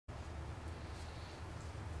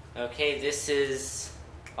Okay, this is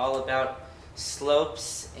all about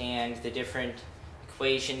slopes and the different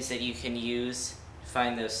equations that you can use to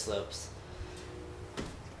find those slopes.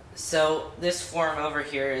 So this form over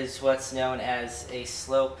here is what's known as a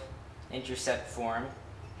slope-intercept form.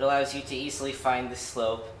 It allows you to easily find the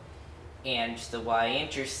slope and the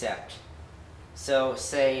y-intercept. So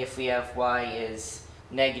say if we have y is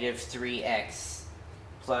negative 3x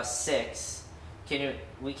plus 6,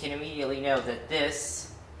 we can immediately know that this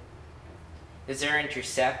is our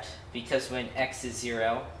intercept, because when x is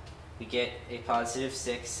 0, we get a positive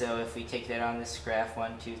 6. So if we take that on this graph,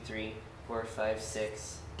 1, 2, 3, 4, 5,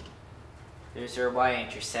 6, there's our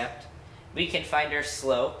y-intercept. We can find our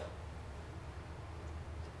slope,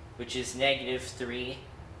 which is negative 3,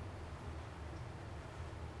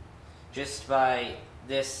 just by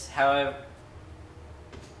this. However,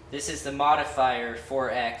 this is the modifier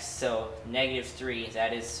for x, so negative 3,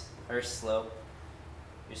 that is our slope.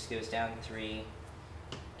 Just goes down 3,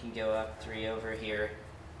 can go up 3 over here.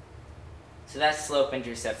 So that's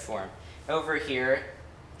slope-intercept form. Over here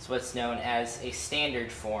is what's known as a standard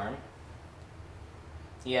form.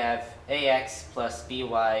 You have ax plus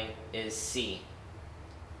by is c.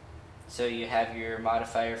 So you have your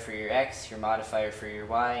modifier for your x, your modifier for your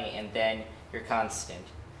y, and then your constant,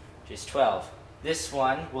 which is 12. This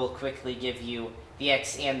one will quickly give you the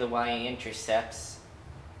x and the y intercepts.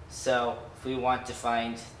 So if we want to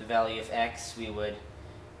find the value of x, we would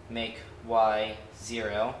make y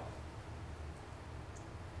 0.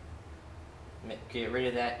 Get rid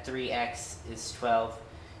of that 3x is 12.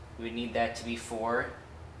 We would need that to be 4.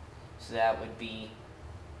 So that would be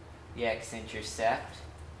the x-intercept.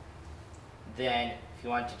 Then if you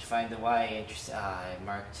wanted to find the y-intercept, I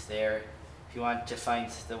marked there. If you want to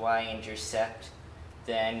find the y-intercept,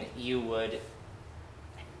 then you would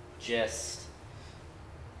just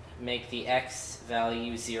make the x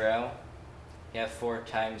value 0. You have 4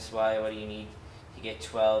 times y. What do you need to get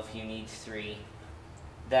 12? You need 3.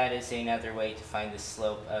 That is another way to find the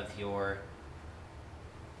slope of your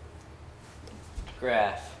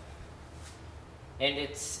graph. And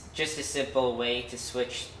it's just a simple way to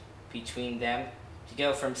switch between them. To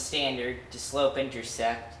go from standard to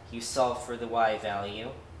slope-intercept, you solve for the y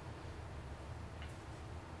value.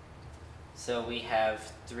 So we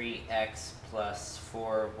have 3x plus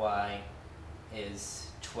 4y is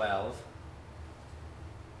 12.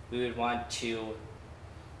 We would want to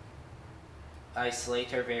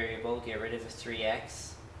isolate our variable, get rid of the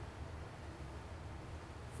 3x.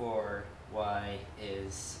 4y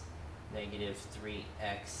is negative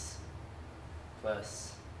 3x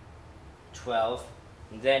plus 12.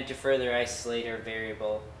 And then to further isolate our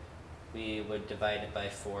variable, we would divide it by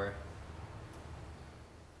 4.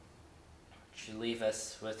 Which should leave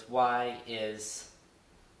us with y is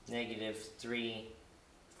negative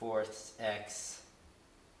 3/4 x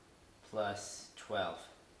plus 12.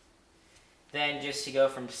 Then just to go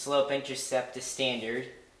from slope-intercept to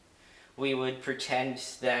standard, we would pretend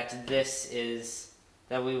that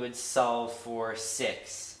that we would solve for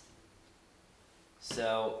 6.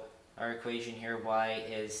 So our equation here, y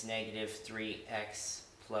is negative 3x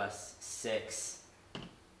plus 6.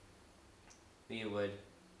 We would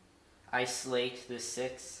isolate the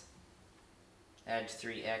 6, add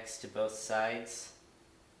 3x to both sides.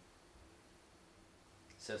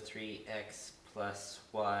 So 3x plus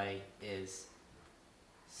y is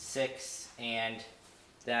 6, and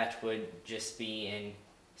that would just be in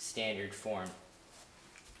standard form.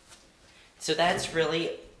 So that's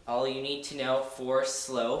really all you need to know for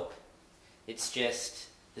slope. It's just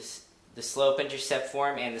the slope-intercept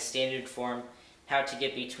form and the standard form, how to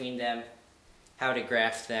get between them, how to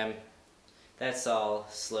graph them. That's all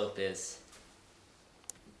slope is.